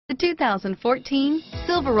The 2014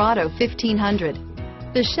 Silverado 1500.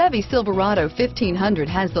 The Chevy Silverado 1500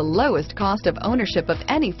 has the lowest cost of ownership of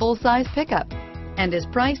any full-size pickup and is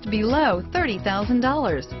priced below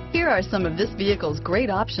 $30,000. Here are some of this vehicle's great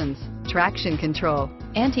options: traction control,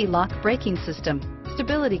 anti-lock braking system,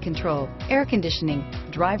 stability control, air conditioning,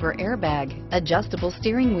 driver airbag, adjustable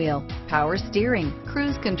steering wheel, power steering,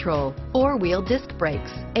 cruise control, four-wheel disc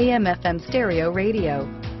brakes, AM/FM stereo radio,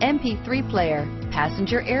 MP3 player,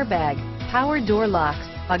 passenger airbag, power door locks,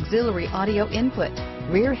 auxiliary audio input,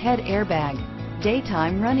 rear head airbag,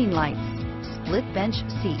 daytime running lights, split bench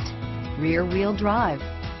seat, rear wheel drive,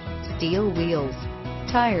 steel wheels,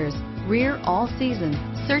 tires, rear all season.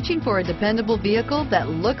 Searching for a dependable vehicle that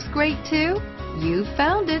looks great too? You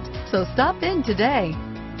found it, so stop in today.